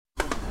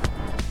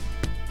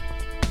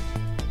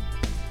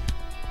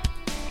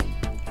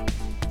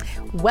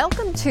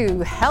Welcome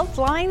to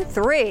Healthline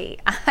 3.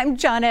 I'm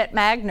Johnette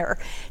Magner.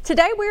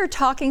 Today we are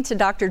talking to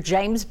Dr.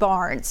 James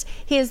Barnes.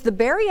 He is the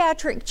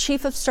Bariatric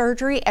Chief of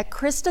Surgery at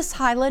Christus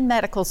Highland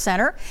Medical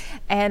Center,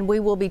 and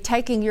we will be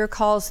taking your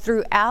calls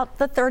throughout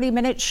the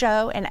 30-minute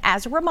show. And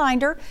as a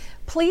reminder,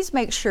 please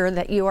make sure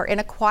that you are in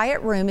a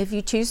quiet room if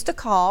you choose to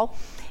call,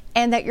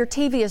 and that your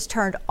TV is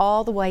turned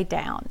all the way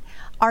down.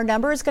 Our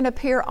number is going to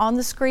appear on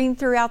the screen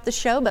throughout the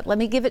show, but let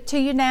me give it to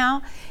you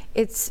now.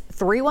 It's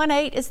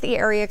 318 is the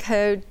area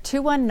code,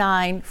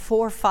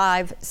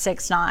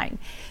 219-4569.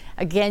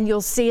 Again,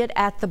 you'll see it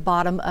at the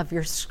bottom of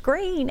your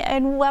screen.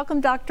 And welcome,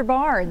 Dr.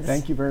 Barnes.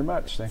 Thank you very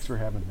much. Thanks for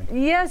having me.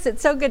 Yes,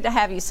 it's so good to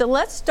have you. So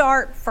let's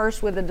start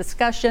first with a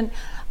discussion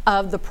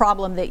of the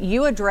problem that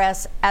you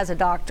address as a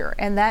doctor,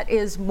 and that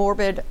is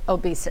morbid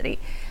obesity.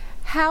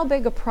 How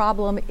big a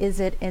problem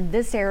is it in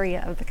this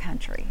area of the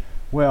country?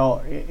 Well,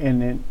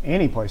 in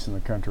any place in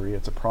the country,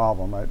 it's a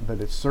problem, but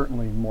it's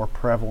certainly more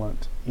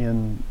prevalent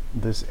in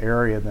this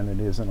area than it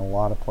is in a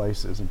lot of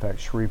places. In fact,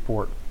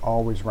 Shreveport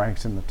always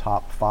ranks in the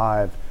top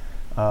 5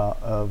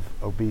 of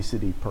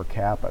obesity per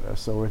capita.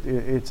 So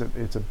it's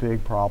a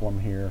big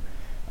problem here.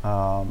 You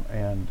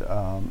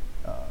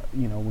know,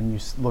 when you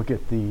look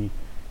at I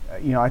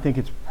think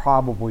it's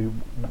probably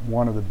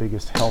one of the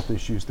biggest health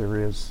issues there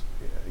is,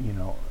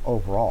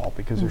 overall,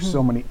 because there's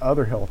so many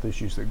other health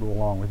issues that go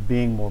along with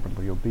being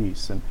morbidly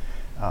obese, and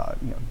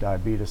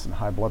diabetes and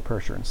high blood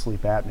pressure and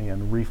sleep apnea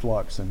and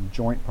reflux and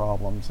joint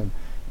problems, and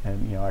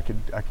I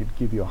could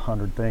give you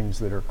 100 things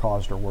that are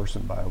caused or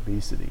worsened by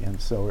obesity,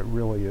 and so it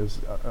really is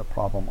a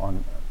problem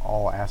on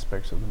all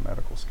aspects of the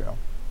medical scale.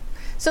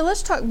 So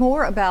let's talk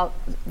more about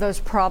those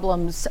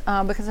problems,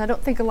 because I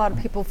don't think a lot of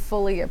people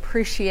fully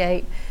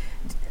appreciate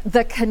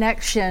the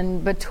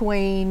connection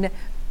between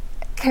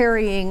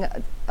carrying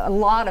a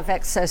lot of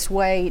excess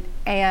weight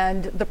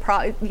and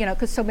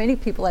because so many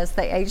people as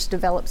they age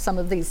develop some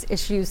of these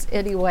issues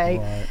anyway.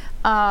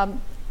 Right.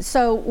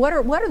 So what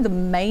are the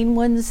main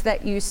ones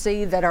that you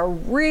see that are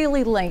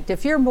really linked?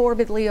 If you're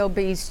morbidly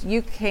obese,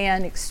 you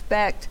can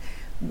expect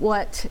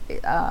what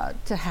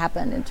to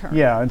happen in terms.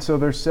 Yeah, and so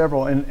there's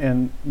several,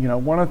 and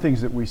one of the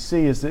things that we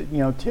see is that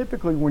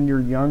typically when you're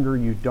younger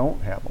you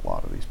don't have a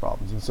lot of these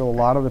problems, and so a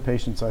lot of the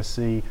patients I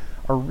see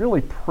are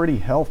really pretty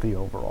healthy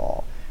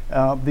overall.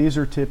 These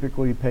are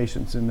typically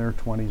patients in their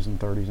 20s and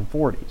 30s and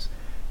 40s.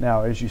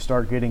 Now, as you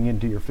start getting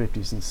into your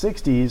 50s and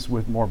 60s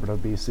with morbid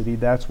obesity,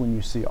 that's when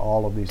you see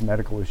all of these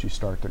medical issues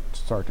start to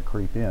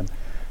creep in.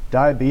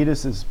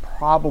 Diabetes is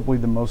probably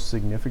the most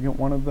significant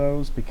one of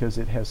those because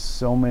it has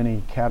so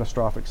many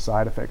catastrophic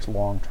side effects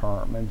long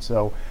term. And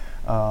so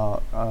I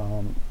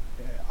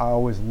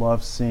always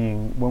love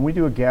seeing, when we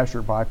do a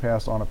gastric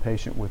bypass on a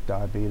patient with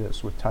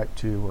diabetes, with type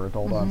 2 or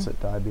adult onset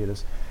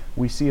diabetes,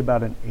 we see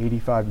about an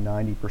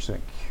 85-90%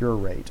 cure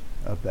rate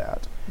of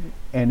that.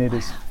 And it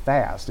is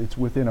fast. It's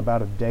within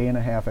about a day and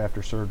a half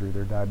after surgery,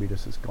 their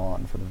diabetes is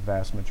gone for the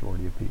vast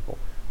majority of people.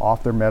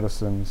 Off their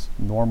medicines,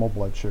 normal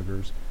blood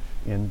sugars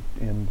in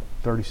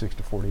 36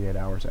 to 48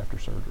 hours after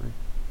surgery.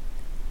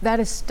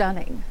 That is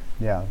stunning.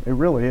 Yeah, it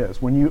really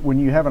is. When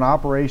you have an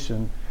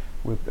operation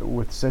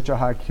with such a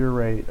high cure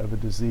rate of a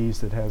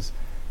disease that has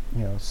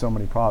so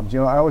many problems.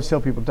 I always tell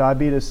people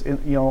diabetes,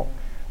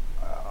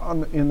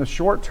 in the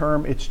short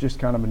term, it's just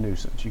kind of a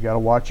nuisance. You got to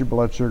watch your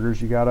blood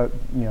sugars. You got to,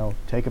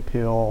 take a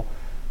pill.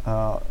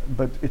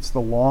 But it's the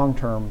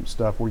long-term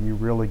stuff where you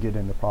really get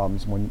into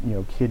problems when,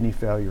 kidney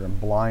failure and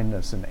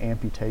blindness and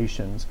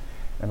amputations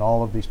and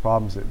all of these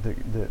problems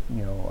that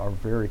are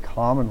very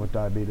common with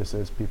diabetes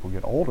as people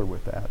get older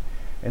with that.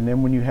 And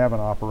then when you have an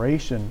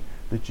operation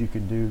that you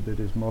can do that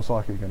is most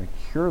likely going to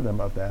cure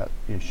them of that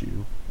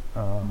issue,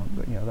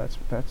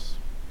 that's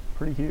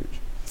pretty huge.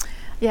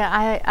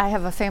 Yeah, I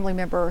have a family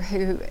member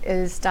who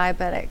is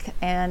diabetic,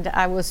 and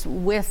I was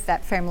with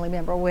that family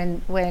member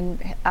when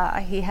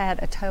he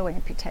had a toe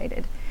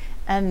amputated,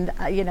 and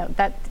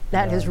that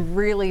has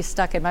really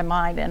stuck in my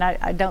mind, and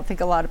I don't think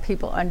a lot of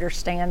people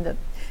understand that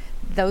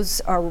those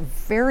are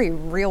very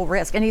real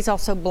risk, and he's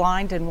also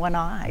blind in one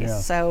eye. Yeah.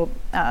 So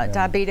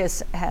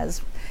diabetes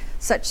has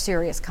such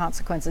serious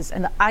consequences,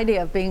 and the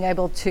idea of being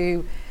able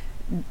to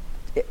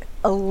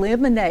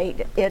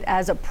eliminate it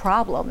as a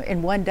problem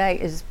in one day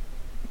is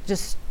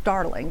just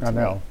startling to me.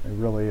 I know, it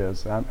really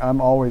is.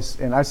 I'm always,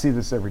 and I see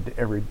this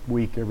every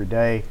week, every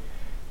day,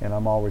 and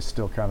I'm always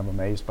still kind of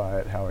amazed by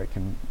it, how it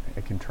can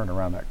turn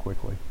around that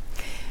quickly.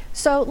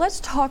 So let's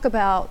talk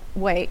about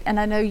weight, and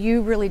I know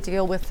you really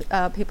deal with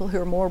people who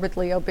are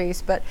morbidly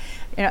obese, but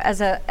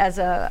as a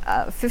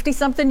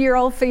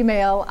 50-something-year-old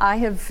female, I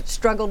have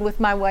struggled with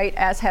my weight,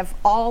 as have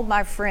all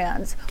my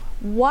friends.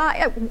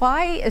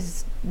 Why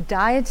is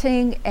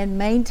dieting and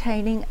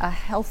maintaining a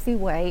healthy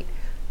weight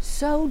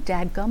so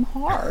dadgum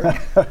hard?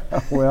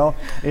 Well,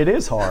 it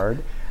is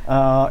hard.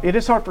 It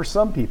is hard for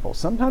some people.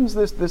 Sometimes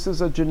this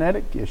is a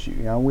genetic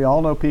issue. We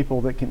all know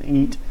people that can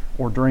eat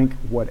or drink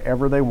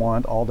whatever they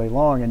want all day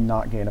long and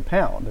not gain a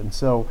pound. And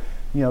so,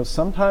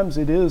 sometimes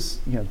it is,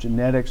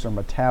 genetics or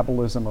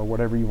metabolism or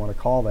whatever you want to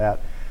call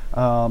that.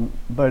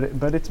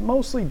 But it's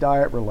mostly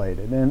diet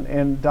related,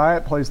 and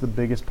diet plays the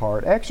biggest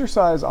part.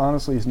 Exercise,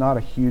 honestly, is not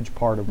a huge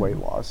part of weight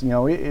loss. You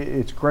know,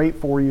 it's great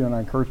for you, and I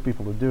encourage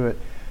people to do it,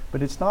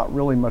 but it's not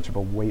really much of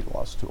a weight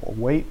loss tool.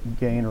 Weight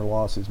gain or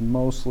loss is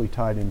mostly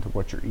tied into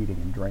what you're eating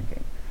and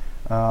drinking,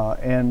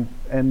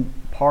 and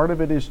part of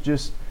it is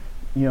just,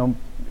 you know,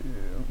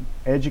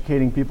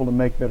 educating people to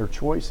make better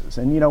choices.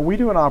 And you know, we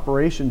do an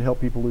operation to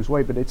help people lose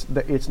weight, but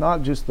it's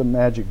not just the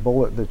magic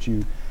bullet that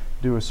you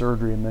do a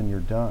surgery and then you're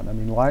done. I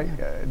mean,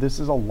 this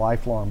is a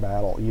lifelong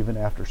battle even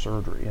after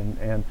surgery,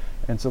 and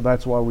so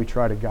that's why we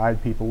try to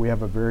guide people. We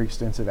have a very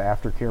extensive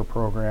aftercare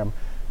program.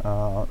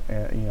 And,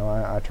 you know,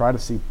 I try to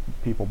see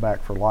people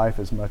back for life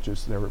as much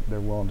as they're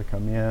willing to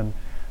come in,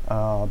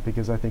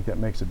 because I think that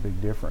makes a big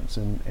difference.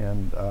 And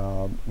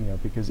you know,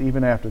 because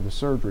even after the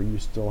surgery, you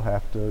still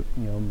have to,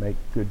 you know, make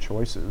good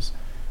choices,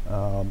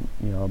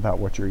 you know, about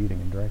what you're eating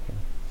and drinking.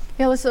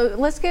 Yeah, so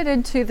let's get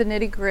into the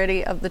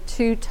nitty-gritty of the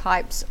two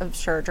types of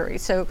surgery.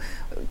 So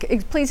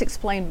please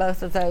explain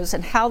both of those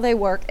and how they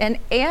work,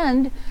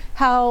 and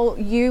how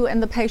you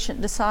and the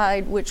patient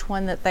decide which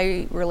one that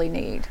they really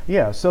need.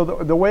 Yeah, so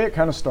the way it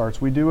kind of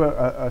starts, we do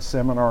a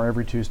seminar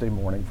every Tuesday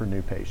morning for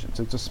new patients.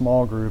 It's a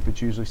small group,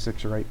 it's usually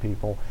 6 or 8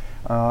 people,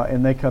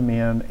 and they come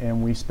in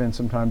and we spend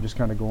some time just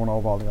kind of going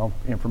over all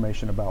the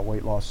information about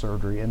weight loss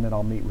surgery, and then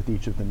I'll meet with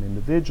each of them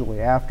individually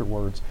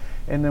afterwards,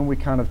 and then we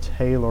kind of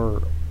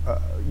tailor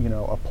you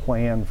know, a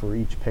plan for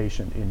each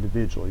patient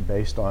individually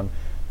based on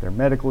their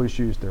medical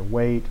issues, their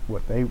weight,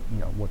 what they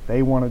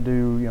want to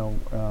do, you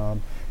know,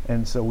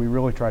 and so we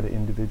really try to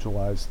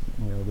individualize,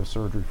 you know, the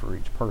surgery for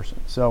each person.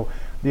 So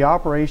the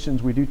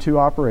operations, we do 2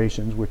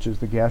 operations, which is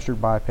the gastric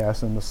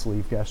bypass and the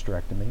sleeve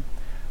gastrectomy.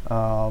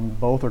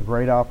 Both are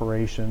great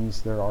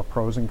operations. There are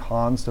pros and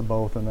cons to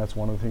both, and that's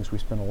one of the things we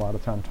spend a lot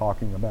of time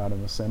talking about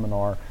in the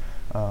seminar.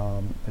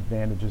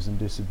 Advantages and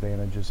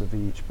disadvantages of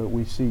each, but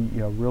we see,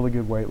 you know, really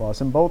good weight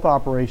loss. And both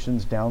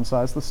operations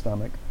downsize the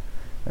stomach,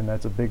 and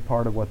that's a big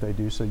part of what they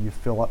do, so you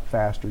fill up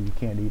faster, you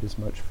can't eat as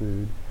much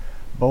food.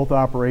 Both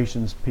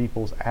operations,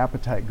 people's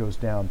appetite goes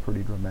down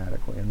pretty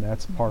dramatically, and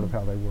that's part of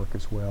how they work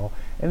as well.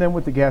 And then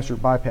with the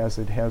gastric bypass,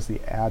 it has the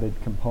added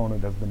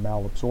component of the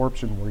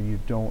malabsorption, where you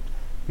don't,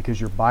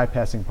 because you're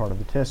bypassing part of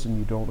the intestine,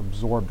 you don't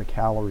absorb the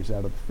calories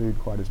out of the food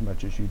quite as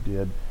much as you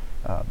did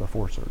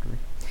before surgery.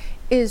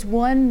 Is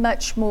one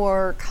much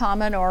more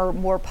common or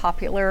more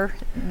popular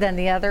than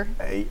the other?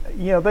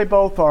 You know, they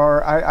both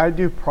are. I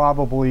do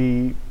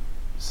probably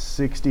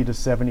 60 to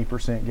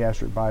 70%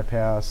 gastric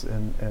bypass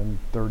and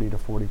 30 to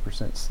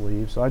 40%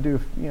 sleeve. So I do,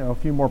 you know, a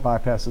few more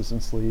bypasses than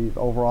sleeve.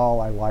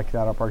 Overall, I like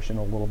that operation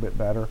a little bit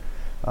better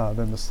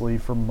than the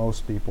sleeve for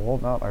most people,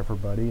 not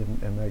everybody.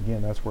 And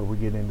again, that's where we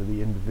get into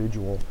the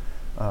individual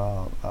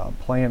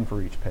plan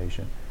for each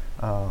patient.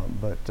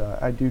 But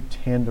I do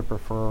tend to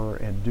prefer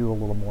and do a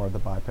little more of the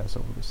bypass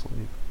over the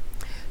sleeve.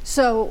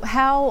 So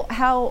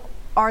how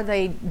are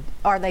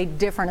they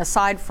different,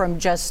 aside from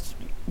just,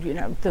 you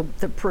know,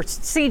 the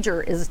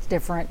procedure is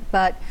different,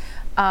 but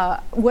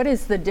what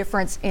is the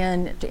difference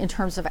in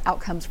terms of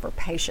outcomes for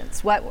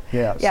patients?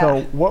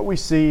 So what we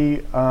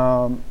see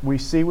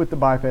with the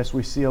bypass,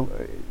 we see,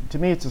 to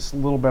me, it's a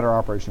little better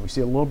operation. We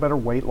see a little better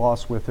weight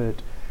loss with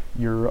it.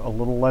 You're a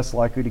little less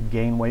likely to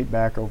gain weight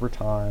back over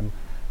time.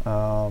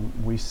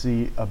 We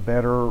see a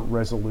better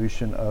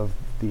resolution of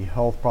the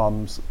health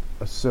problems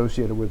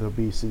associated with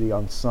obesity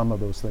on some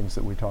of those things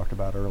that we talked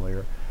about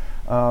earlier.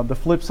 The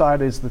flip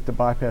side is that the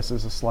bypass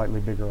is a slightly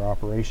bigger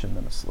operation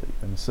than a sleeve,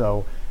 and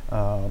so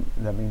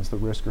that means the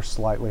risks are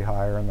slightly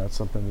higher, and that's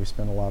something we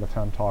spend a lot of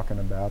time talking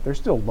about. They're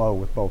still low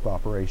with both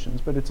operations,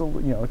 but it's a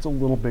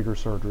little bigger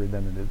surgery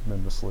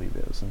than the sleeve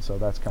is, and so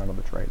that's kind of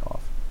the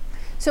trade-off.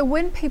 So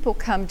when people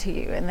come to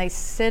you and they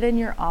sit in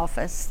your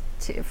office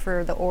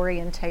for the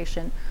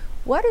orientation,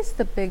 what is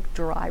the big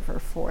driver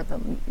for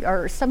them?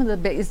 Or some of the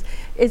big,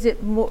 is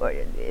it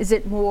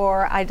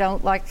more I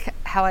don't like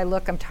how I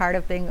look, I'm tired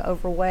of being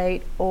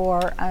overweight,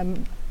 or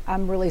I'm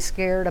really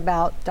scared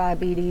about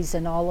diabetes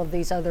and all of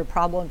these other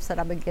problems that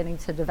I'm beginning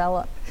to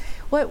develop?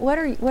 What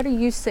are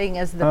you seeing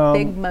as the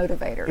big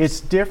motivators? It's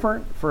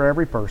different for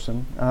every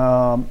person.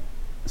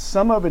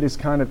 Some of it is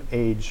kind of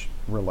age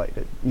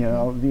related. You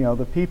know,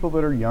 the people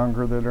that are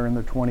younger, that are in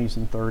their 20s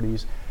and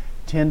 30s,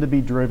 tend to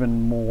be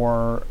driven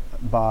more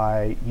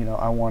by, you know,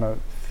 I want to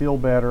feel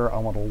better, I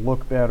want to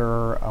look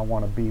better, I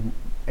want to be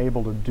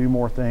able to do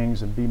more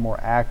things and be more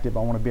active,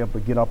 I want to be able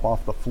to get up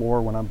off the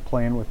floor when I'm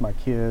playing with my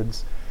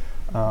kids,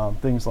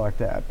 things like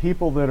that.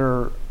 People that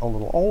are a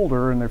little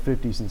older, in their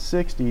 50s and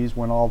 60s,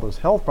 when all those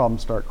health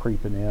problems start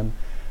creeping in,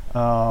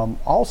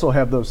 also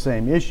have those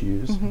same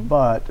issues,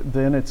 but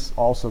then it's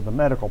also the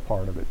medical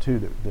part of it too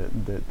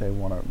that they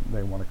want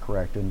to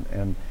correct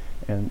and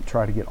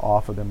try to get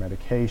off of their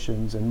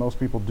medications, and most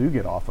people do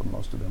get off of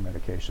most of their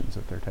medications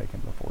that they're taking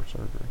before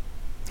surgery.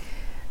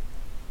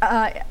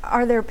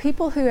 Are there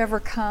people who ever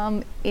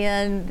come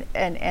in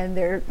and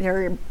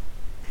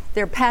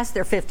they're past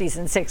their 50s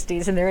and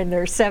 60s and they're in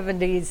their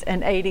 70s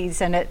and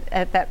 80s, and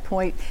at that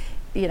point,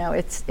 you know,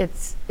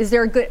 is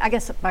there a good, I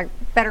guess my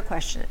better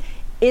question,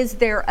 is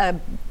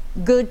there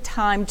good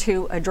time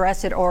to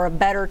address it, or a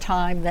better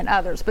time than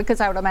others?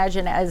 Because I would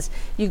imagine as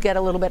you get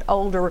a little bit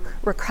older,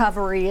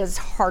 recovery is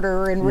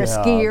harder and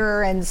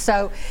riskier, and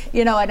so,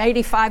 you know, an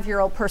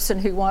 85-year-old person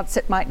who wants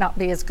it might not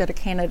be as good a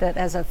candidate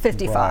as a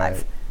 55.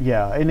 Right.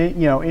 Yeah, and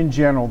you know, in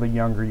general, the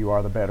younger you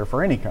are, the better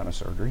for any kind of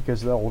surgery,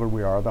 because the older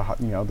we are,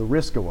 the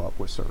risks go up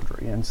with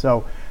surgery. And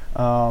so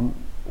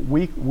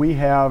we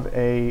have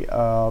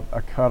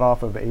a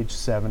cutoff of age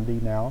 70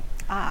 now.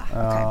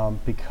 Okay.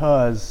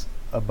 Because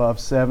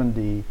above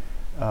 70, you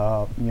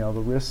know,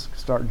 the risks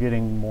start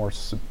getting more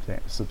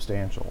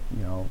substantial.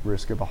 You know,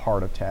 risk of a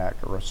heart attack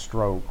or a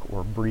stroke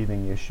or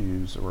breathing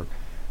issues, or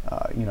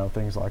you know,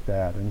 things like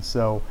that. And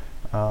so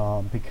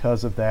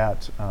because of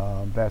that,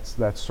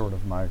 that's sort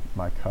of my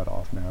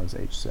cutoff now, is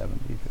age 70.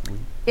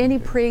 Any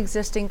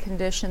pre-existing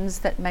conditions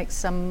that make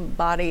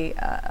somebody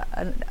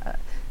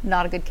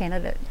not a good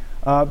candidate?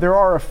 There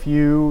are a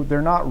few.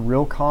 They're not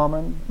real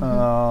common.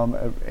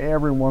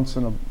 Every once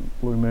in a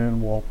blue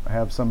moon, we'll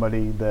have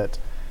somebody that,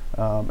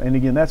 and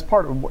again, that's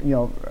part of, you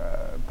know,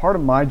 part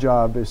of my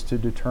job is to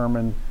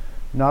determine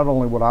not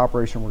only what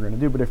operation we're going to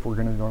do, but if we're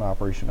going to do an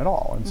operation at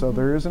all. And so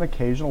there is an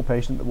occasional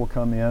patient that will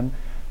come in,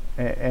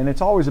 and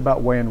it's always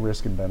about weighing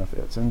risk and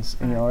benefits. And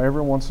you know,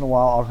 every once in a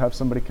while, I'll have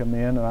somebody come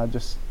in, and I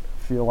just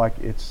feel like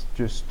it's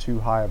just too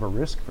high of a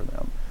risk for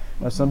them.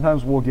 Now,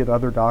 sometimes we'll get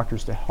other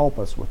doctors to help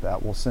us with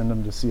that. We'll send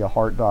them to see a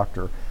heart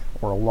doctor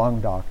or a lung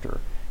doctor,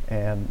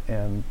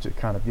 and to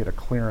kind of get a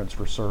clearance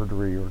for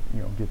surgery, or,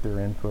 you know, get their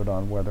input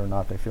on whether or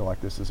not they feel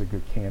like this is a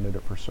good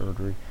candidate for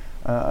surgery.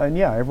 And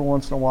yeah, every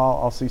once in a while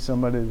I'll see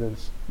somebody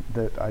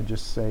that I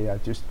just say, I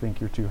just think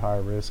you're too high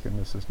risk and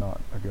this is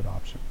not a good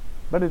option.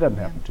 But it doesn't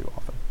happen too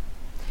often.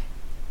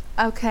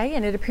 Okay,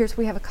 and it appears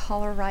we have a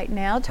caller right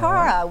now.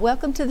 Tara,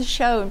 welcome to the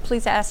show, and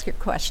please ask your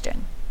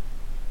question.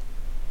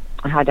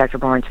 Hi, Dr.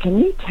 Barnes. Can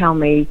you tell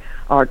me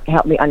or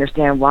help me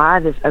understand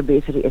why this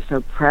obesity is so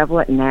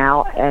prevalent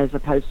now as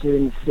opposed to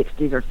in the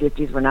 60s or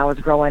 50s when I was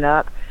growing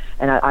up?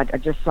 And I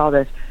just saw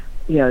this,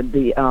 you know,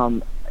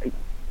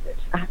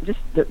 just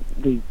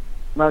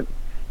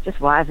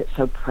why is it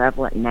so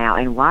prevalent now?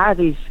 And why are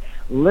these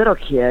little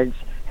kids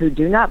who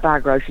do not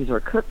buy groceries or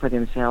cook for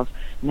themselves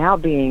now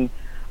being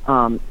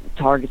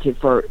targeted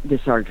for the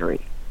surgery?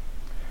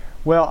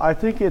 Well, I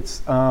think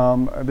it's,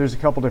 there's a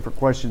couple different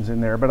questions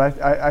in there, but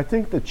I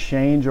think the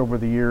change over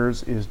the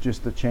years is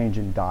just the change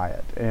in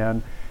diet.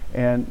 And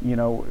you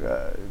know,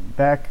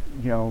 back,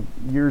 you know,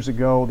 years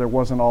ago, there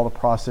wasn't all the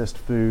processed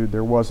food,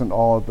 there wasn't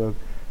all of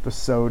the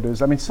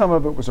sodas. I mean, some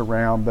of it was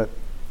around, but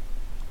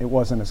it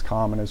wasn't as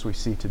common as we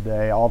see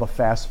today. All the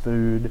fast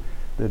food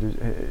that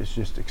is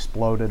just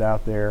exploded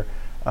out there.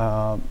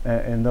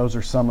 And those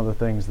are some of the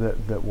things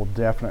that will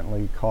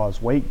definitely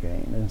cause weight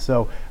gain. And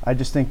so I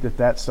just think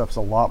that stuff's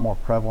a lot more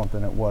prevalent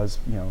than it was,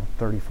 you know,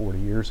 30, 40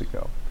 years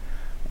ago.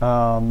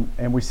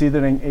 And we see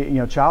that in, you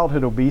know,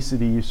 childhood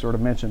obesity, you sort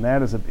of mentioned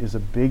that is a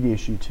big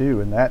issue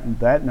too, and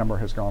that number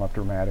has gone up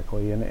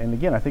dramatically. And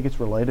again, I think it's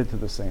related to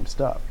the same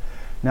stuff.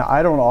 Now,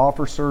 I don't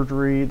offer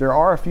surgery. There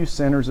are a few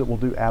centers that will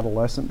do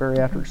adolescent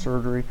bariatric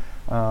surgery.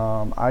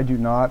 I do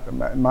not.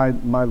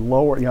 My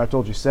lower, you know, I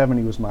told you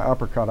 70 was my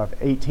upper cutoff.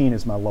 18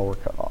 is my lower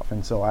cutoff,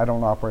 and so I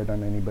don't operate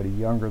on anybody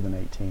younger than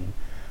 18.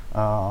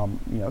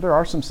 You know, there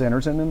are some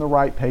centers, and in the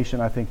right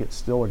patient, I think it's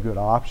still a good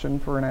option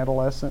for an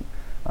adolescent.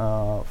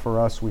 For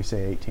us, we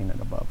say 18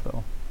 and above,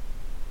 though.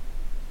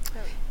 So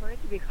for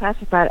it to be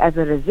classified as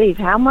a disease,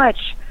 how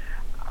much,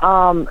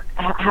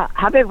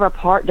 how big of a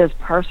part does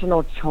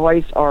personal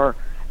choice or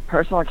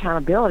personal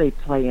accountability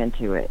play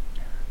into it?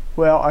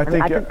 Well, I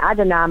think I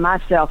deny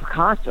myself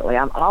constantly.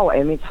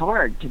 I mean, it's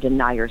hard to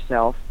deny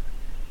yourself.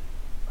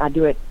 I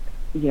do it,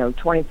 you know,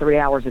 23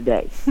 hours a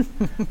day.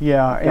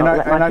 Yeah, and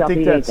I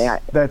think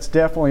that's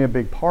definitely a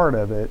big part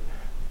of it.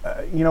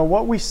 You know,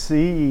 what we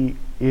see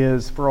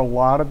is for a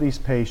lot of these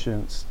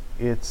patients,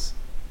 it's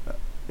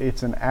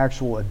an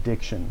actual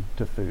addiction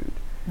to food.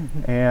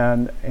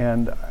 And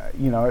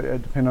you know,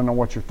 depending on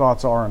what your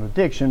thoughts are on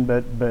addiction,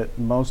 but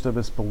most of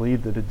us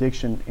believe that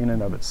addiction in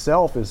and of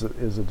itself is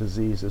a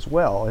disease as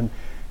well.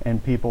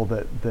 And people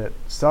that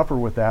suffer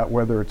with that,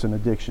 whether it's an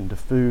addiction to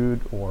food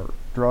or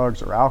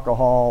drugs or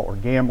alcohol or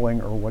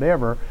gambling or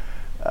whatever,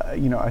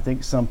 you know, I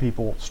think some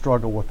people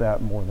struggle with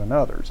that more than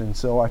others. And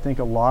so I think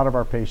a lot of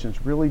our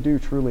patients really do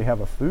truly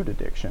have a food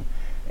addiction.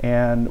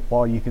 And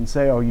while you can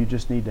say, oh, you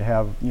just need to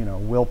have, you know,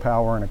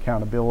 willpower and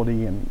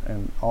accountability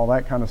and all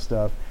that kind of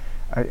stuff,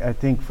 I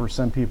think for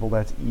some people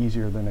that's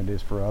easier than it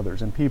is for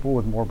others. And people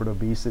with morbid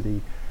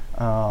obesity,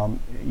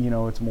 you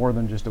know, it's more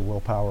than just a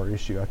willpower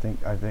issue. I think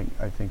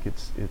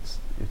it's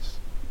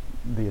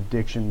the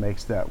addiction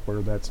makes that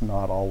where that's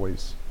not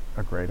always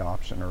a great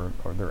option, or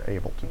they're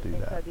able to do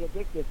that. So the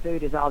addictive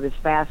food is all this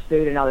fast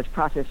food and all this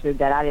processed food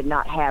that I did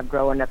not have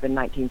growing up in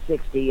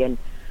 1960, and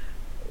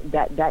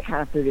that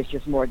kind of food is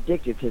just more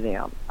addictive to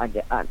them.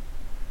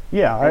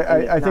 Yeah,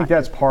 I think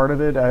that's part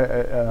of it.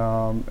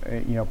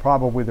 You know,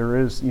 probably there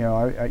is. You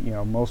know, you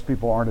know, most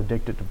people aren't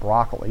addicted to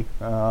broccoli,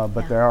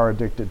 but they are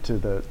addicted to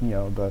the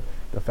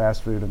the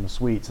fast food and the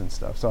sweets and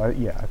stuff. So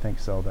yeah, I think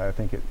so. That I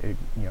think it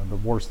you know, the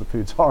worse the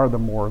foods are, the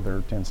more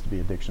there tends to be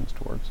addictions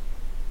towards.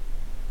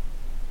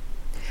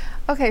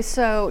 Okay,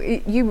 so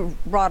you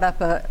brought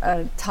up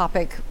a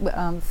topic,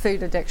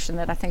 food addiction,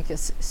 that I think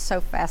is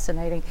so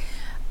fascinating.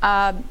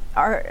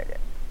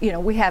 You know,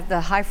 we have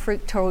the high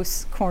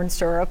fructose corn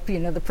syrup, you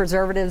know, the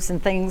preservatives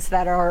and things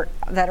that are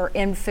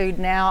in food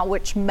now,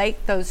 which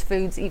make those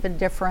foods even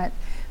different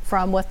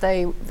from what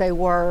they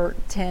were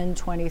 10,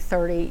 20,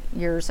 30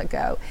 years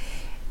ago.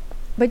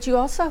 But you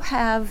also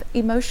have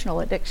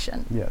emotional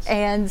addiction. Yes.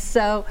 And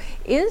so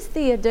is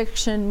the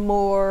addiction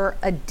more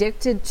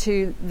addicted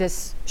to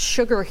this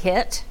sugar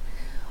hit,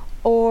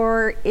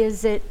 or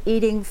is it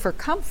eating for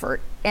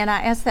comfort? And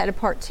I ask that in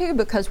part two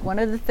because one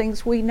of the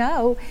things we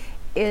know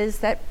is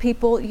that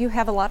you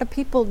have a lot of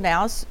people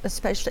now,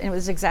 especially, and it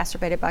was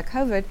exacerbated by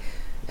COVID,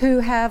 who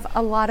have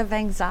a lot of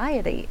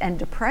anxiety and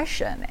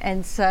depression.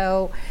 And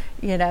so,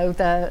 you know,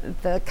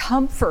 the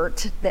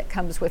comfort that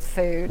comes with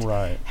food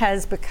Right.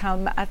 has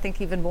become, I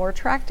think, even more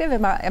attractive.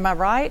 Am I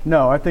right?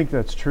 No, I think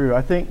that's true.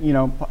 I think, you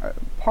know,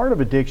 part of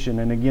addiction,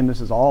 and again,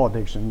 this is all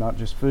addiction, not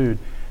just food,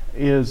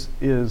 is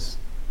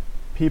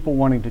people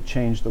wanting to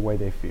change the way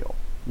they feel.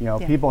 You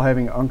know, Yeah. people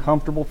having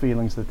uncomfortable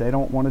feelings that they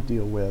don't want to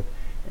deal with,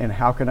 and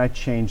how can I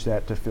change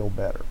that to feel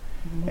better?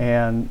 Mm-hmm.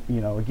 And, you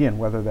know, again,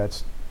 whether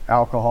that's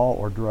alcohol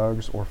or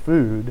drugs or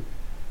food,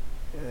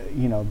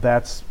 you know,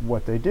 that's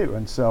what they do.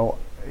 And so,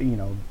 you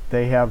know,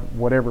 they have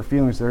whatever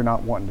feelings they're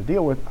not wanting to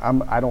deal with.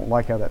 I don't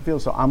like how that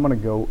feels, so I'm going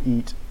to go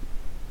eat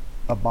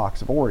a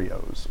box of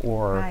Oreos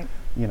or, Right.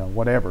 you know,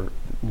 whatever,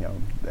 you know,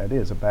 that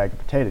is, a bag of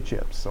potato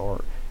chips.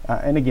 Or,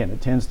 and again,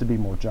 it tends to be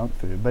more junk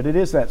food, but it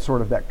is that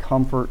sort of that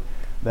comfort,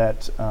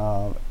 that,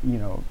 you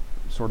know,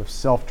 sort of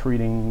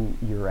self-treating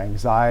your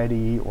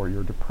anxiety or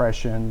your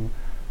depression,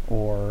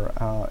 or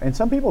and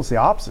some people it's the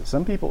opposite.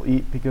 Some people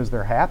eat because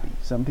they're happy.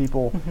 Some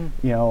people,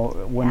 you know,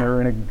 when Yeah.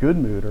 they're in a good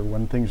mood or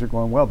when things are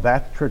going well,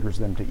 that triggers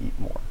them to eat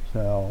more.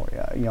 So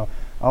you know,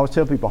 I always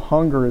tell people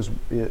hunger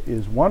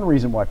is one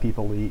reason why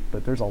people eat,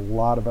 but there's a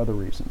lot of other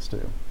reasons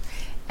too.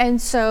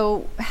 And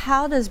so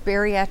how does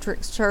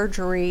bariatric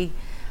surgery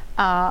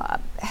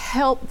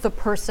help the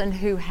person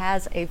who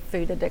has a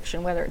food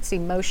addiction, whether it's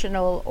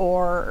emotional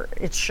or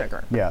it's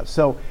sugar? Yeah,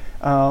 so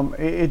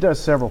it does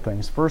several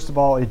things. First of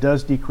all, it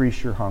does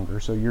decrease your hunger,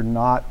 so you're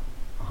not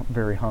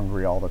very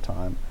hungry all the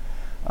time.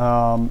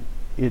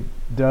 It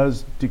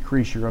does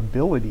decrease your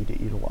ability to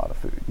eat a lot of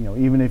food. You know,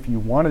 even if you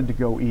wanted to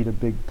go eat a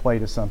big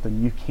plate of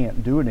something, you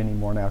can't do it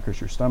anymore now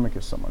because your stomach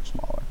is so much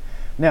smaller.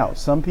 Now,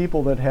 some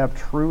people that have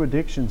true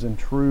addictions and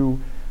true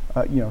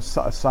you know,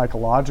 a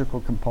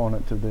psychological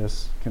component to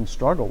this can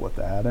struggle with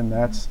that, and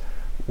that's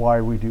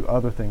why we do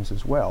other things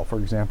as well. For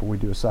example, we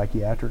do a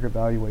psychiatric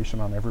evaluation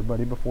on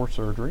everybody before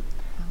surgery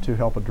to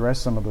help address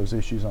some of those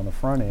issues on the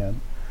front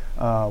end.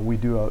 We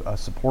do a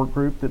support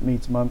group that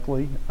meets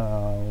monthly.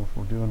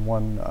 We're doing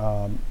one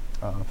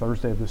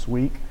Thursday of this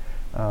week,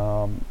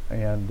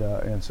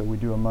 and so we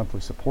do a monthly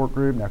support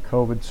group. Now,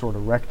 COVID sort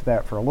of wrecked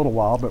that for a little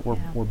while, but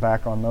we're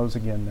back on those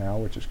again now,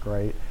 which is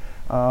great.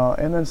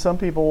 And then some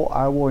people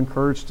I will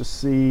encourage to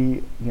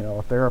see, you know,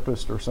 a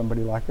therapist or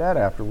somebody like that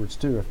afterwards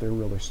too, if they're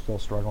really still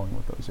struggling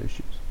with those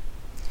issues.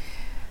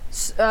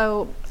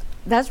 So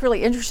that's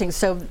really interesting.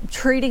 So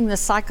treating the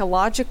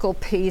psychological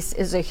piece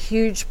is a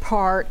huge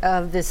part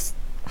of this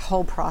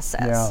whole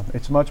process. Yeah,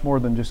 it's much more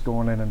than just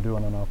going in and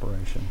doing an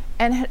operation.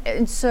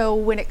 And so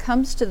when it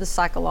comes to the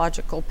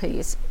psychological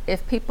piece,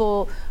 if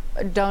people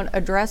don't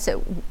address it,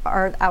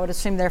 I would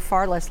assume they're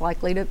far less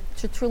likely to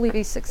truly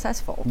be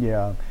successful.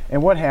 Yeah,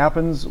 and what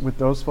happens with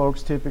those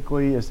folks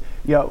typically is,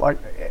 yeah, like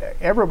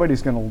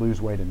everybody's going to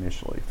lose weight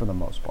initially for the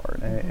most part,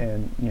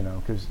 and you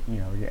know, because you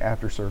know,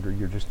 after surgery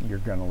you're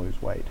going to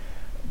lose weight.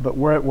 But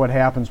what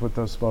happens with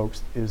those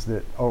folks is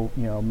that, you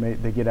know,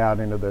 they get out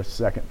into their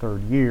second,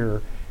 third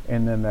year,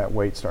 and then that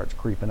weight starts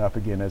creeping up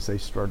again as they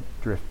start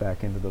drift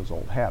back into those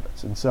old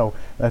habits. And so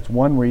that's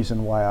one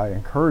reason why I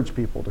encourage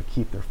people to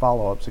keep their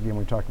follow-ups. Again,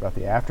 we talked about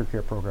the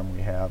aftercare program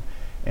we have,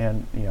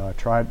 and you know,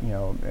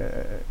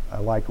 I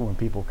like when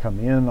people come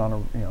in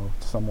on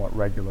a somewhat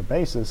regular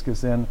basis, because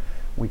then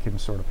we can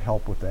sort of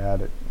help with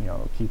that. It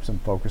keeps them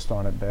focused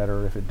on it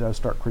better. If it does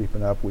start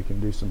creeping up, we can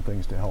do some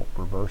things to help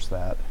reverse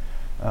that.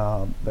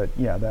 But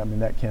yeah,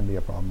 that can be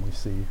a problem we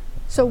see.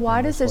 So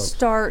why does it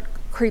start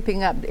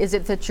creeping up? Is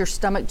it that your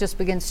stomach just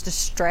begins to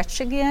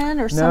stretch again,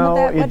 or some of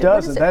that? No, it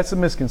doesn't. That's a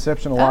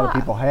misconception a lot of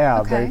people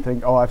have. Okay. They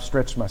think, oh, I've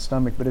stretched my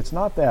stomach, but it's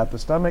not that. The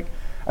stomach,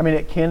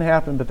 it can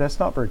happen, but that's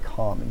not very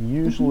common.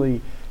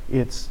 Usually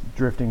it's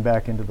drifting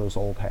back into those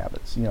old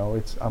habits.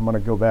 I'm going to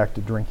go back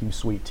to drinking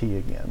sweet tea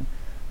again,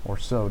 or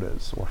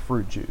sodas, or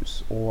fruit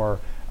juice, or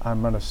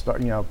I'm going to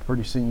start,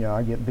 pretty soon,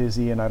 I get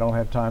busy and I don't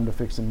have time to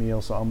fix a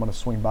meal, so I'm going to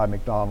swing by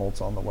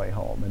McDonald's on the way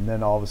home. And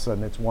then all of a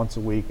sudden it's once a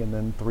week, and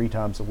then 3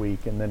 times a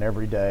week, and then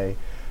every day,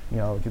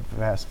 get the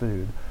fast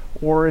food.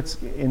 Or it's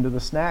into the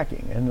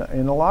snacking.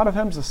 And a lot of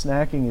times the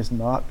snacking is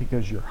not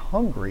because you're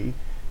hungry,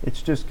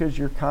 it's just because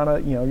you're kind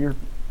of,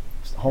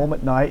 home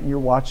at night and you're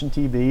watching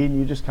TV and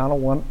you just kind of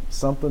want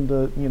something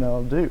to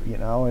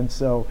do, and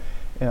so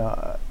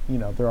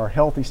there are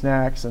healthy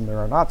snacks and there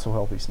are not so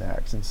healthy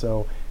snacks, and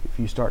so if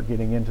you start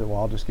getting into,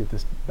 well, I'll just get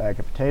this bag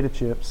of potato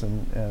chips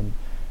and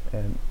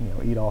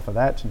eat off of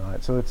that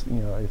tonight. So it's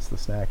it's the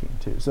snacking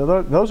too.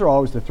 So those are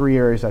always the three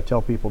areas I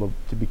tell people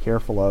to be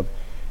careful of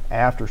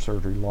after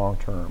surgery long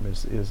term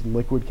is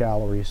liquid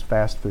calories,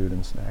 fast food,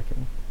 and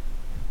snacking.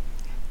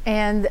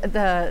 And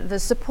the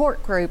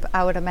support group,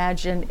 I would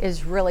imagine,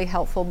 is really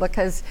helpful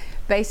because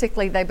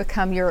basically they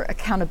become your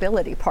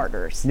accountability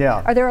partners.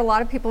 Yeah. Are there a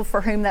lot of people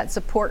for whom that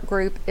support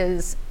group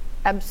is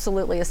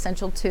absolutely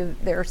essential to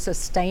their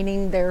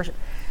sustaining their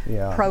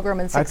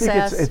program and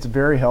success? I think it's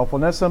very helpful,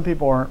 and that's some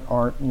people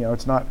aren't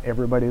it's not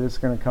everybody that's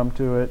going to come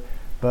to it,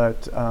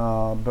 but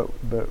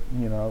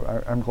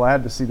I'm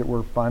glad to see that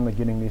we're finally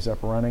getting these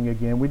up running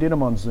again. We did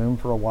them on Zoom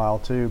for a while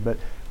too, but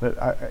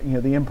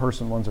the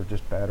in-person ones are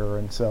just better,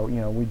 and so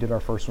we did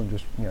our first one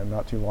just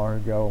not too long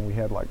ago, and we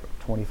had like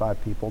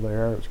 25 people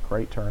there. It was a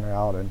great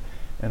turnout and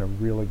a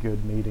really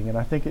good meeting, and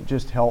I think it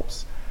just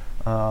helps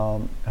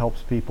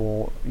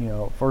people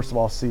first of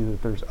all see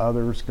that there's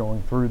others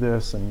going through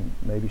this and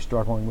maybe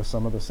struggling with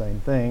some of the same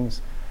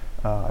things.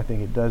 I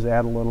think it does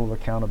add a little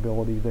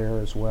accountability there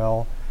as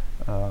well.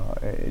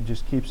 It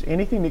just keeps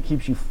anything that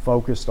keeps you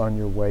focused on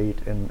your weight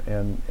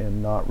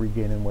and not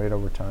regaining weight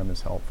over time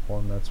is helpful,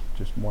 and that's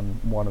just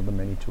one of the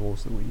many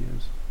tools that we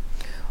use.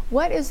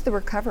 What is the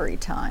recovery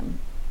time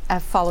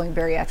following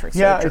bariatric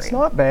surgery? Yeah, it's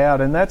not bad,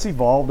 and that's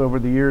evolved over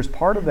the years.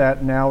 Part of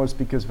that now is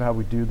because of how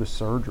we do the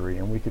surgery,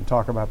 and we can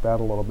talk about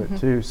that a little bit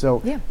too.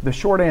 So the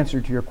short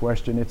answer to your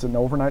question, it's an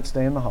overnight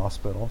stay in the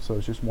hospital, so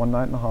it's just one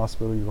night in the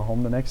hospital, you go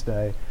home the next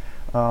day.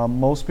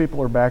 Most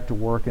people are back to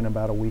work in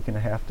about a week and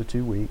a half to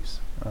 2 weeks,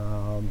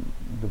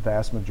 the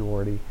vast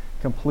majority.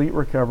 Complete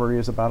recovery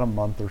is about a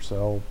month or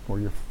so where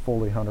you're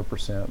fully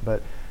 100%,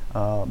 but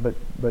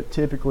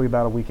typically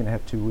about a week and a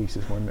half, 2 weeks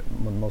is when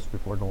most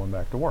people are going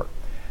back to work.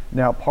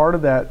 Now, part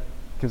of that,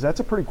 because that's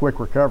a pretty quick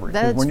recovery.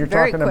 That's when you're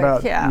very talking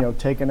quick, about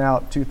taking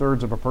out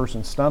 2/3 of a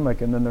person's stomach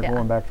and then they're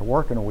going back to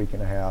work in a week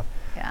and a half.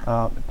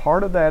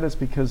 Part of that is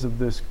because of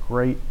this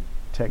great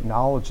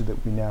technology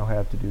that we now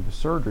have to do the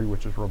surgery,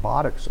 which is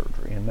robotic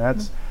surgery, and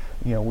that's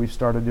we've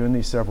started doing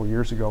these several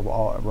years ago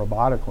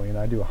robotically, and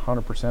I do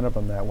 100% of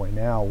them that way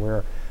now,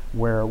 where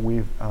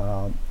we've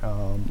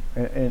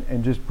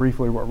and just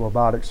briefly what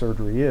robotic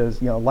surgery is.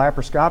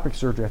 Laparoscopic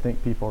surgery, I think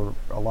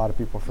a lot of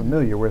people are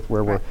familiar with,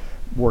 where we're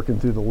working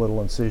through the little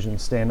incision,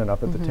 standing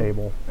up at the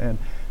table,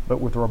 but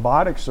with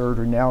robotic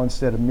surgery now,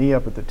 instead of me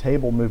up at the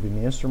table moving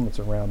the instruments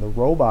around, the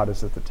robot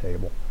is at the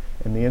table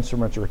and the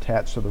instruments are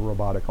attached to the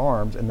robotic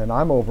arms, and then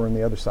I'm over in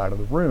the other side of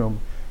the room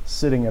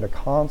sitting at a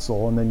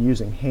console, and then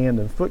using hand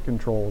and foot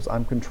controls,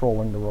 I'm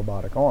controlling the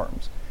robotic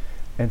arms.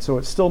 And so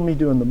it's still me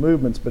doing the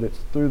movements, but it's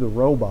through the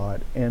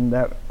robot, and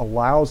that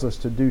allows us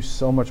to do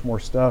so much more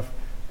stuff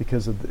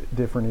because of the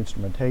different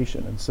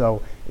instrumentation. And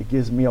so it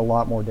gives me a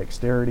lot more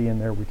dexterity in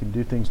there. We can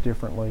do things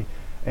differently.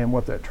 And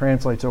what that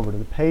translates over to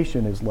the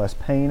patient is less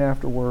pain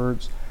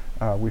afterwards.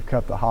 We've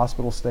cut the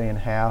hospital stay in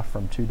half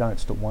from 2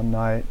 nights to 1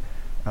 night.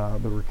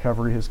 The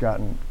recovery has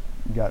gotten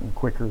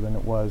quicker than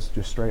it was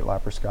just straight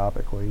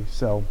laparoscopically.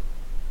 So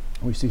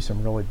we see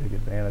some really big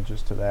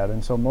advantages to that.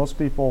 And so most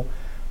people,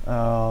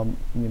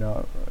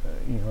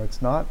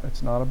 it's not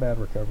a bad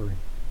recovery.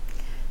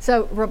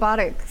 So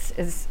robotics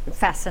is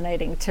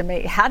fascinating to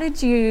me. How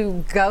did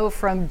you go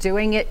from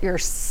doing it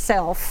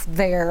yourself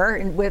there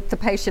and with the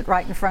patient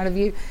right in front of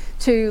you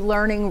to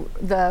learning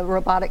the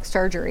robotic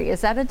surgery?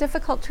 Is that a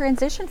difficult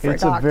transition for a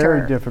doctor? It's a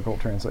very difficult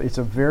transition. It's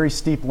a very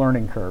steep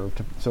learning curve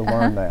to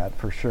learn that,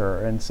 for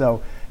sure. And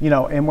so,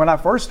 and when I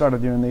first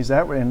started doing these,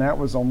 that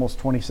was almost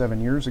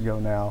 27 years ago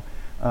now,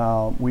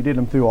 we did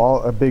them through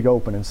a big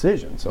open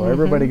incision. So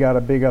everybody got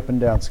a big up and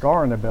down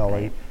scar in the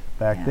belly. Right.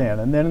 Back then.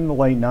 And then in the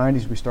late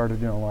 90s we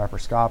started doing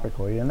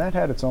laparoscopically, and that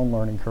had its own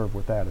learning curve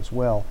with that as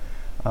well.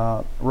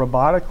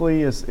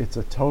 Robotically it's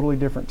a totally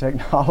different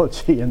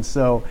technology, and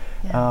so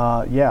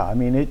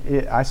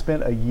I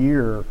spent a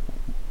year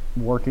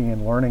working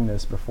and learning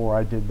this before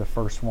I did the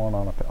first one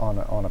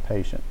on a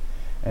patient.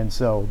 And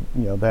so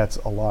that's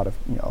a lot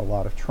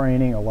of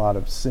training, a lot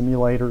of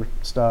simulator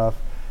stuff,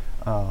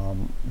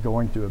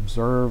 going to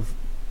observe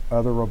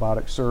other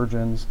robotic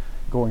surgeons,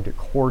 going to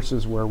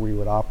courses where we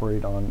would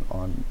operate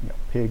on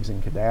pigs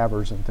and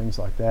cadavers and things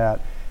like that.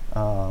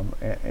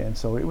 And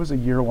so it was a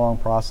year-long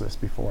process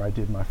before I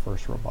did my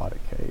first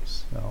robotic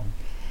case. So.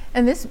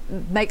 And this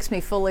makes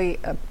me fully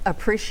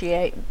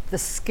appreciate the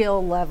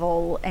skill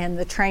level and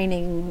the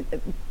training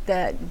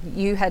that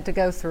you had to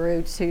go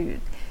through to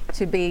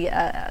be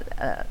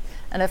an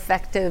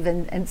effective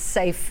and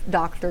safe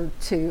doctor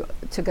to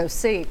go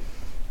see.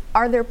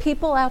 Are there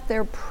people out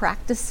there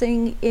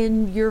practicing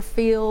in your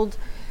field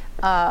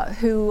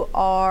who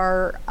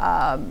are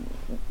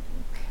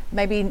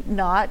maybe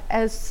not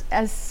as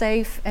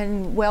safe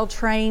and well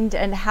trained,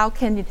 and how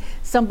can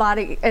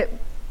somebody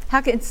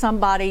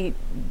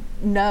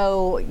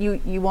know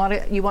you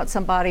want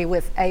somebody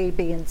with A,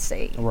 B, and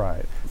C?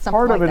 Right. something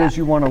part like of it that. is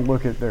you want to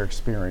look at their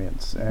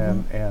experience,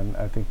 and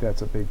I think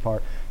that's a big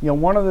part. You know,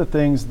 one of the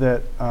things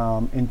that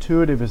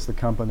Intuitive is the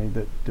company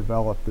that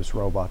developed this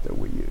robot that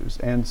we use,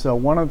 and so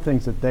one of the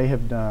things that they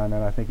have done,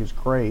 and I think is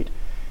great,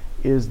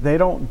 is they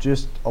don't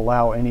just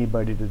allow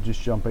anybody to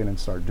just jump in and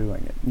start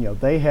doing it. You know,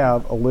 they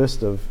have a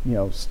list of, you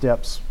know,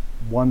 steps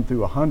 1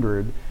 through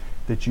 100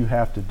 that you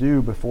have to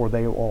do before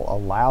they will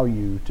allow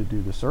you to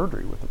do the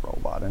surgery with the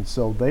robot. And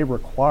so they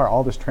require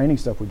all this training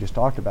stuff we just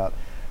talked about.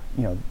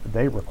 You know,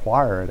 they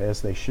require it,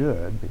 as they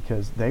should,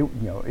 because they, you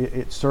know,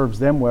 it serves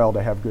them well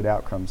to have good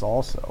outcomes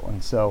also.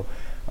 And so,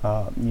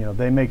 you know,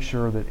 they make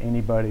sure that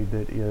anybody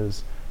that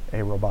is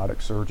a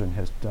robotic surgeon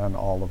has done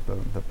all of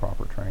the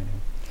proper training.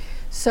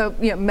 So,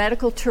 you know,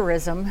 medical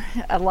tourism,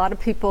 a lot of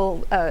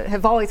people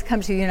have always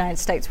come to the United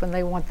States when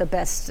they want the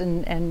best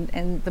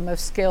and the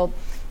most skilled.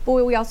 But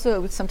we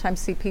also sometimes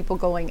see people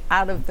going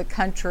out of the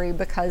country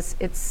because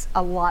it's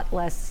a lot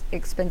less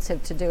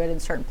expensive to do it in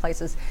certain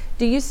places.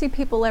 Do you see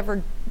people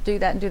ever do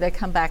that, and do they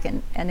come back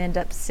and end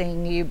up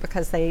seeing you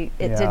because it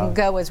didn't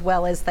go as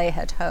well as they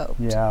had hoped?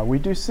 Yeah, we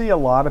do see a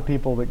lot of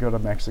people that go to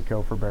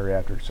Mexico for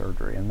bariatric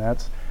surgery, and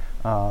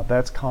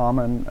that's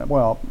common.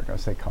 Well, I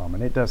say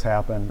common, it does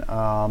happen.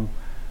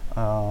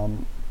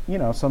 You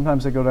know,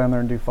 sometimes they go down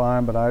there and do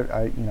fine, but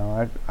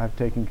I've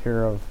taken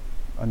care of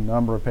a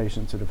number of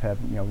patients that have had,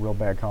 you know, real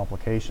bad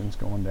complications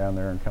going down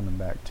there and coming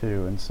back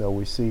too. And so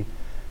we see, you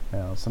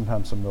know,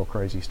 sometimes some real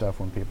crazy stuff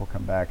when people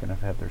come back and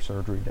have had their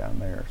surgery down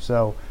there.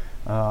 So,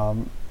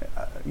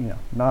 you know,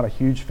 not a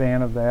huge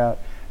fan of that.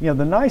 You know,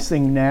 the nice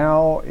thing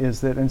now is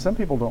that, and some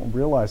people don't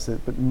realize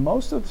it, but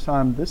most of the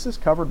time this is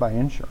covered by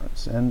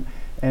insurance.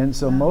 And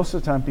so most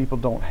of the time people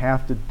don't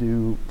have to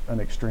do an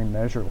extreme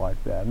measure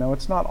like that. Now,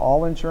 it's not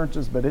all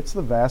insurances, but it's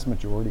the vast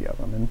majority of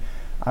them. And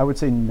I would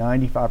say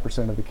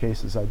 95% of the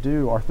cases I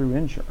do are through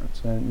insurance.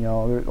 And, you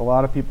know, a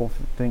lot of people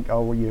think,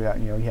 oh, well, you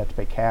have to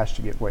pay cash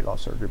to get weight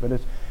loss surgery, but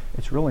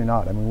it's really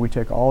not. I mean, we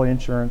take all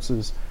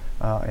insurances,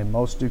 and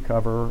most do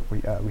cover.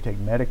 We take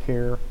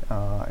Medicare,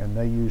 and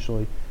they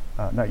usually,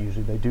 not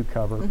usually, they do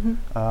cover.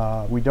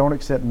 We don't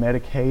accept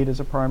Medicaid as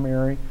a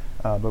primary,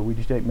 but we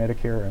do take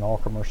Medicare and all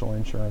commercial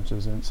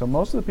insurances. And so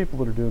most of the people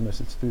that are doing this,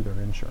 it's through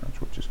their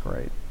insurance, which is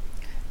great.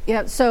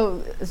 Yeah,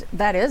 so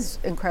that is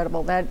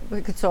incredible.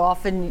 Because so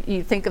often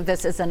you think of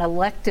this as an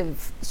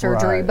elective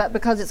surgery, Right. but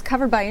because it's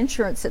covered by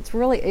insurance, it's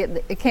really,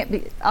 it can't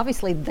be,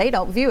 obviously they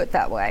don't view it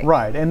that way.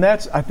 Right, and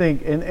that's, I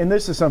think, and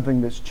this is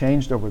something that's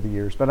changed over the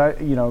years, but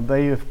you know,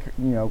 they have,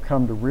 you know,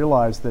 come to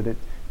realize that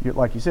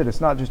like you said, it's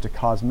not just a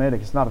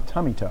cosmetic, it's not a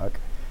tummy tuck.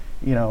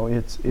 You know,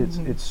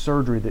 it's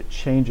surgery that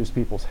changes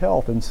people's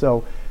health. And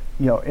so,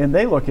 you know, and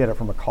they look at it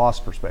from a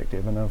cost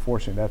perspective, and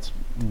unfortunately that's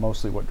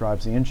mostly what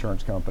drives the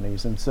insurance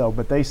companies. And so,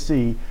 but they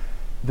see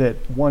that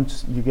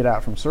once you get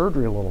out from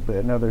surgery a little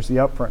bit, now there's the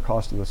upfront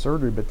cost of the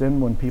surgery, but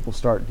then when people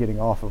start getting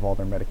off of all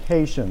their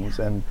medications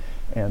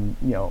and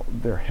you know,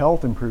 their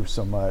health improves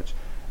so much,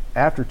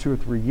 after 2 or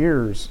 3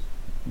 years,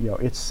 you know,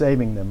 it's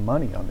saving them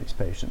money on these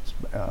patients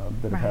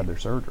that have had their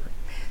surgery.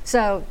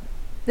 So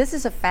this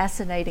is a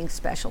fascinating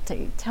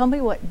specialty. Tell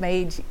me what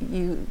made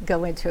you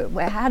go into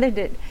it. How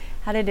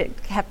did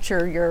it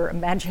capture your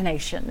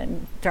imagination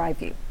and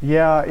drive you?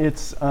 Yeah,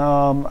 it's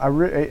I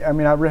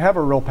have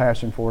a real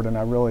passion for it, and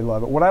I really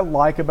love it. What I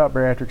like about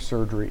bariatric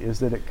surgery is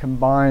that it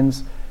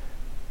combines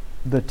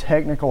the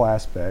technical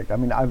aspect. I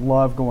mean, I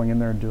love going in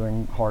there and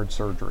doing hard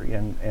surgery,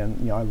 and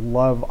you know, I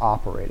love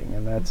operating,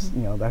 and that's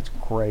you know, that's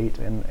great,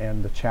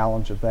 and the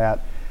challenge of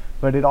that.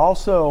 But it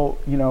also,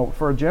 you know,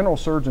 for a general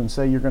surgeon,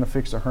 say you're going to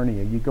fix a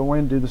hernia, you go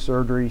in, do the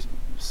surgery,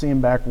 see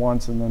them back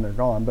once, and then they're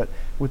gone. But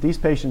with these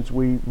patients,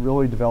 we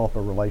really develop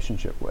a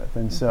relationship with,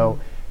 and so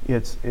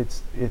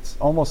it's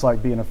almost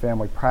like being a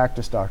family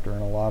practice doctor in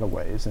a lot of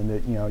ways. And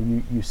that, you know,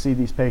 you see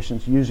these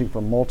patients usually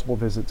for multiple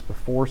visits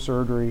before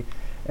surgery,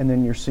 and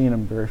then you're seeing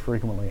them very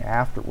frequently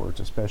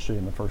afterwards, especially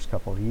in the first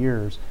couple of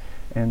years.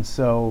 And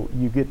so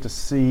you get to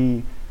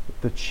see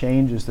the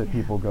changes that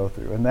people go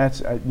through, and that's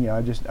you know,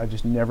 I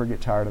just never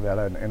get tired of that,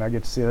 and I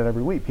get to see that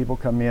every week. People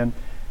come in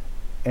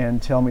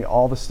and tell me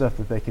all the stuff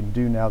that they can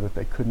do now that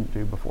they couldn't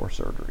do before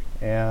surgery,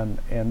 and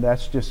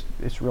that's just,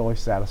 it's really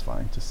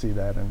satisfying to see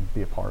that and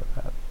be a part of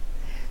that.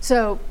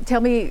 So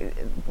tell me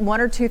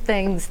 1 or 2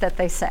 things that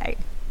they say.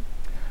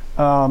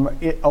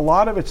 A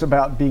lot of it's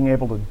about being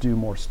able to do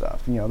more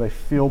stuff. You know, they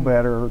feel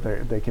better,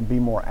 they can be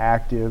more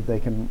active, they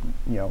can,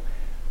 you know,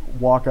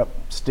 walk up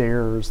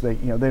stairs, they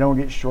don't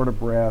get short of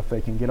breath,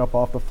 they can get up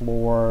off the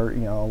floor.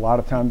 You know, a lot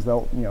of times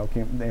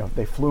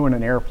they flew in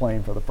an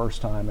airplane for the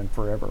first time in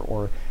forever,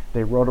 or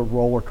they rode a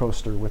roller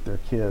coaster with their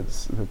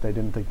kids that they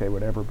didn't think they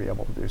would ever be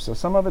able to do. So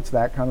some of it's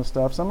that kind of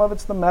stuff, some of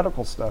it's the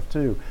medical stuff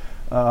too.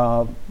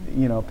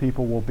 You know,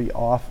 people will be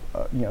off,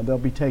 you know, they'll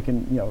be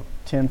taking, you know,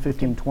 10,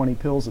 15, 20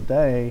 pills a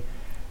day,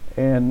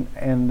 and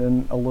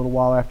then a little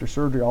while after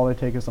surgery all they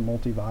take is a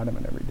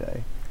multivitamin every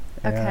day.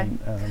 Okay.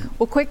 And,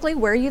 well, quickly,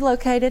 where are you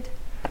located?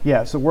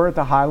 Yeah, so we're at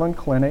the Highland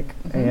Clinic,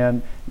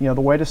 and the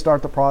way to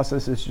start the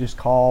process is just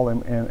call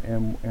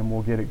and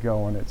we'll get it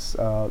going. It's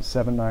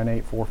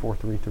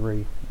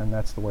 798-4433, and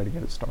that's the way to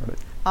get it started.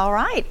 All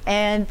right,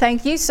 and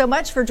thank you so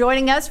much for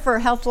joining us for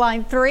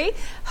Healthline 3.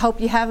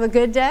 Hope you have a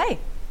good day.